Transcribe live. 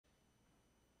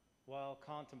While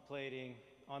contemplating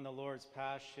on the Lord's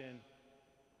Passion,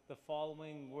 the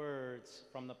following words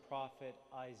from the prophet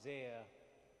Isaiah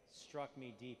struck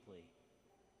me deeply.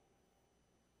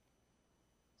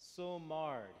 So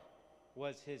marred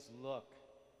was his look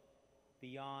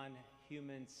beyond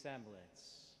human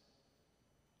semblance,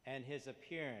 and his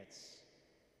appearance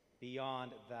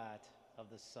beyond that of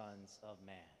the sons of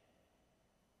man.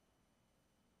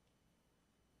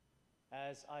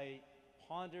 As I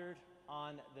pondered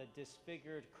on the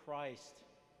disfigured Christ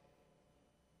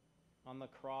on the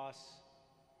cross,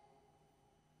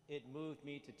 it moved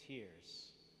me to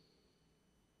tears.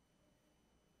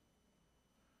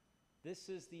 This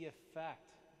is the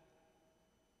effect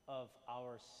of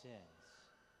our sins.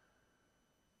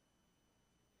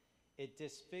 It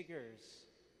disfigures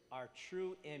our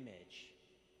true image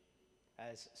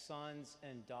as sons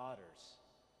and daughters,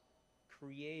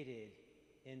 created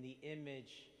in the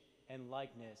image and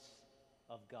likeness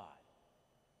of God.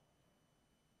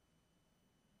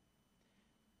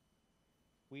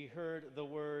 We heard the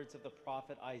words of the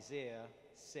prophet Isaiah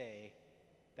say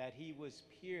that he was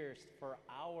pierced for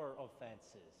our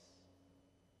offenses,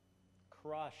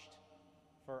 crushed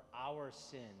for our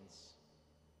sins.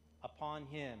 Upon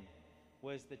him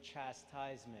was the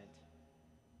chastisement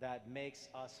that makes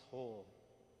us whole.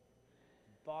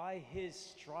 By his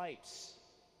stripes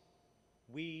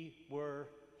we were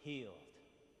healed.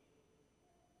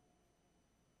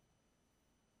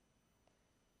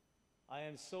 I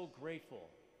am so grateful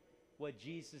what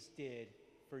Jesus did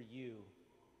for you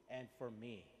and for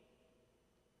me.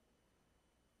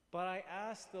 But I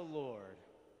asked the Lord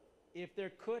if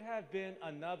there could have been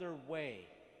another way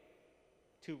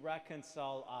to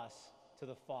reconcile us to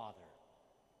the Father.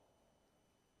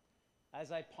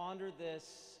 As I pondered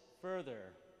this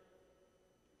further,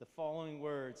 the following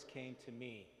words came to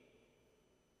me.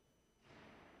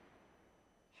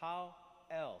 How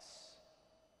else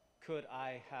could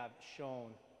I have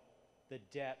shown the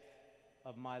depth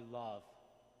of my love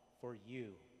for you?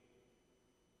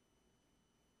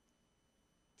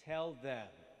 Tell them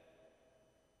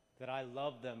that I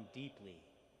love them deeply.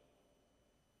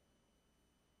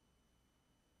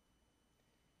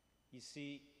 You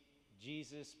see,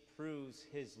 Jesus proves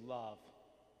his love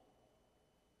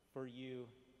for you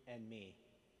and me.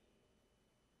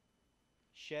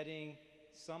 Shedding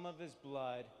some of his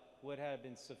blood would have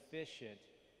been sufficient,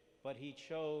 but he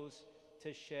chose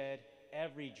to shed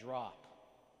every drop,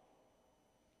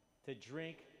 to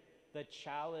drink the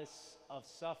chalice of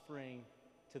suffering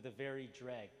to the very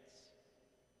dregs.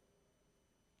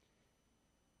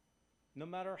 No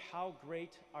matter how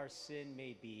great our sin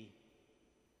may be,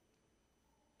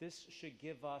 this should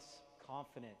give us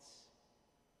confidence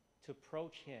to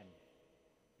approach him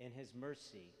in his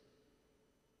mercy,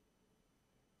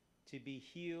 to be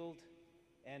healed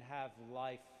and have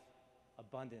life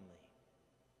abundantly.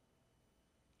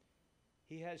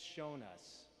 He has shown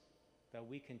us that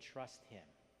we can trust him.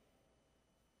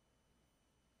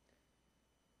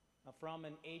 Now, from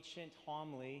an ancient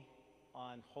homily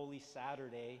on Holy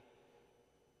Saturday,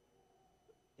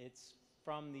 it's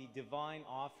from the Divine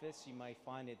Office. You might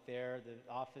find it there,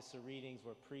 the office of readings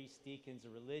where priests, deacons, or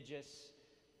religious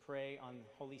pray on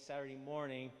Holy Saturday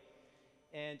morning.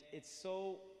 And it's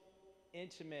so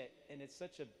intimate and it's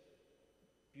such a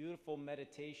beautiful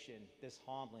meditation, this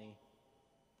homily,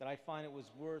 that I find it was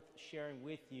worth sharing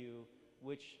with you,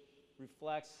 which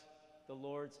reflects the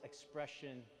Lord's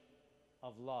expression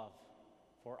of love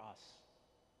for us.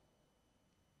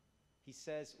 He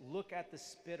says, "Look at the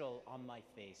spittle on my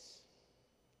face,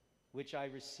 which I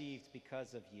received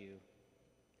because of you,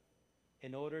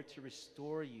 in order to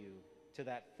restore you to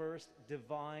that first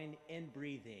divine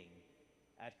inbreathing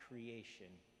at creation.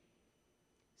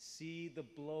 See the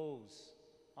blows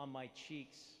on my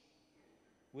cheeks,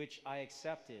 which I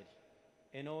accepted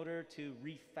in order to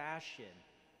refashion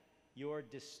your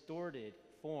distorted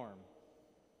form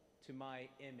to my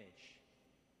image.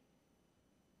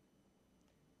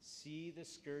 See the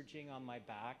scourging on my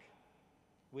back,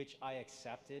 which I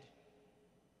accepted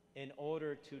in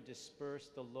order to disperse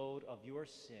the load of your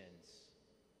sins,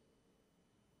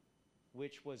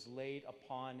 which was laid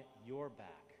upon your back.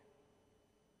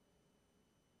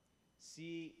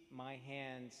 See my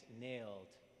hands nailed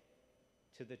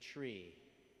to the tree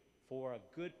for a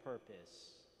good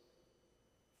purpose,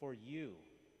 for you,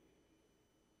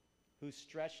 who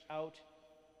stretched out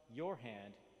your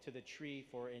hand to the tree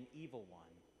for an evil one.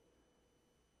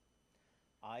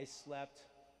 I slept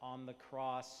on the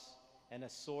cross, and a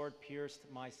sword pierced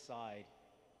my side,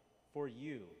 for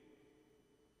you,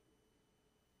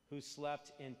 who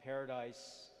slept in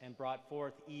paradise and brought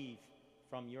forth Eve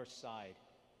from your side.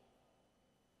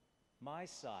 My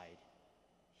side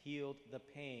healed the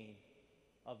pain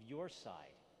of your side.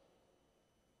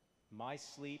 My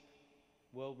sleep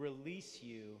will release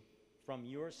you from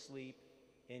your sleep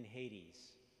in Hades.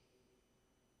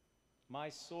 My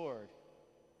sword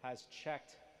has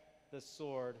checked the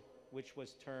sword which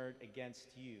was turned against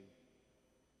you.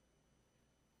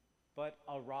 But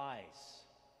arise,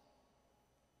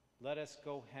 let us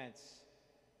go hence.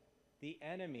 The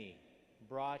enemy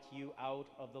brought you out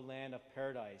of the land of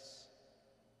paradise.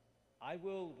 I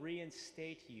will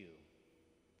reinstate you,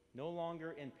 no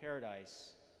longer in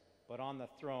paradise, but on the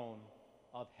throne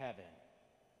of heaven.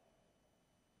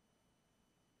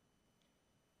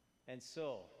 And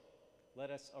so,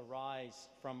 let us arise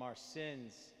from our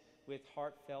sins with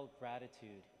heartfelt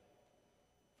gratitude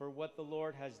for what the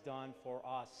Lord has done for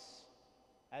us.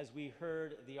 As we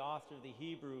heard the author of the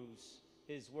Hebrews,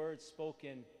 his words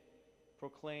spoken,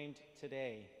 proclaimed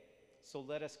today. So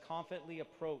let us confidently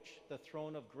approach the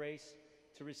throne of grace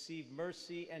to receive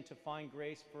mercy and to find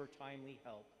grace for timely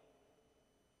help.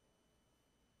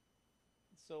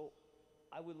 So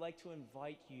I would like to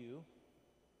invite you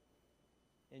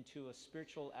into a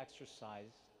spiritual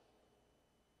exercise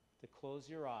to close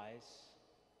your eyes.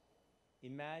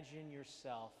 Imagine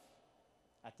yourself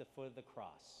at the foot of the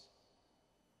cross.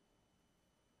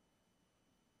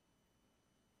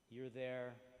 You're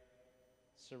there,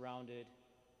 surrounded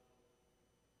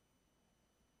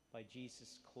by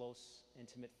Jesus' close,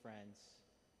 intimate friends,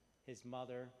 his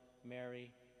mother,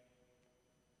 Mary.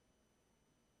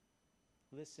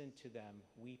 Listen to them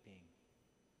weeping.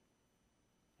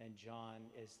 And John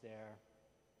is there,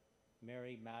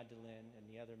 Mary Magdalene and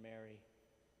the other Mary,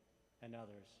 and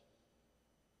others.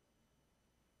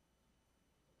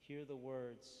 Hear the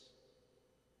words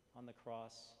on the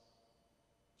cross,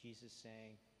 Jesus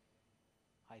saying,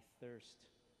 I thirst.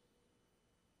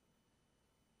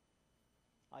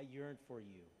 I yearn for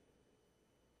you.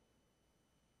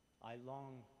 I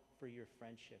long for your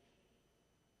friendship.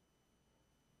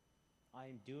 I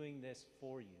am doing this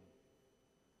for you.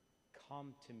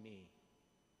 Come to me.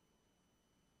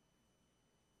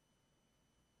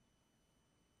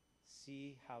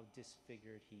 See how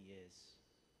disfigured he is.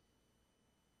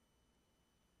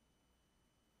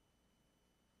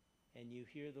 And you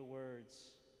hear the words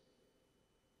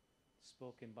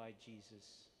spoken by Jesus,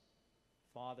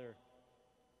 Father,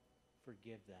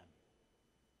 forgive them,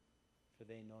 for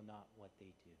they know not what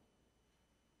they do.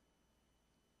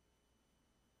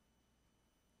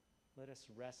 Let us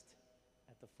rest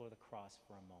at the foot of the cross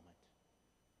for a moment.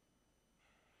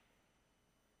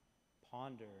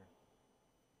 Ponder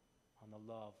on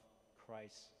the love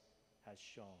Christ has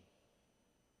shown.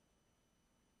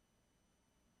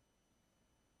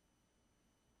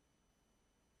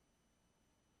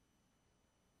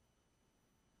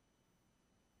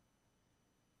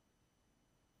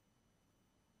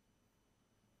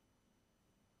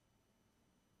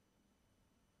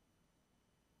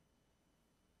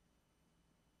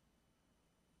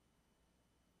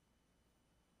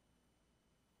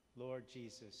 Lord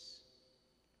Jesus,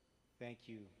 thank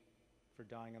you for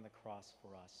dying on the cross for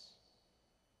us.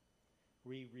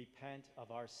 We repent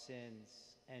of our sins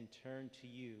and turn to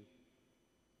you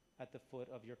at the foot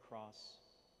of your cross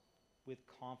with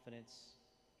confidence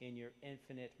in your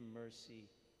infinite mercy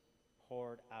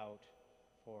poured out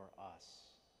for us.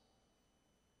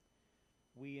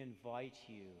 We invite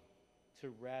you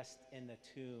to rest in the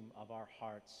tomb of our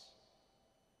hearts,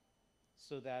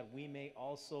 so that we may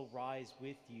also rise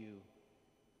with you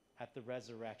at the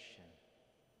resurrection,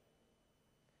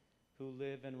 who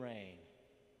live and reign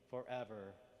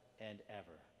forever and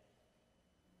ever.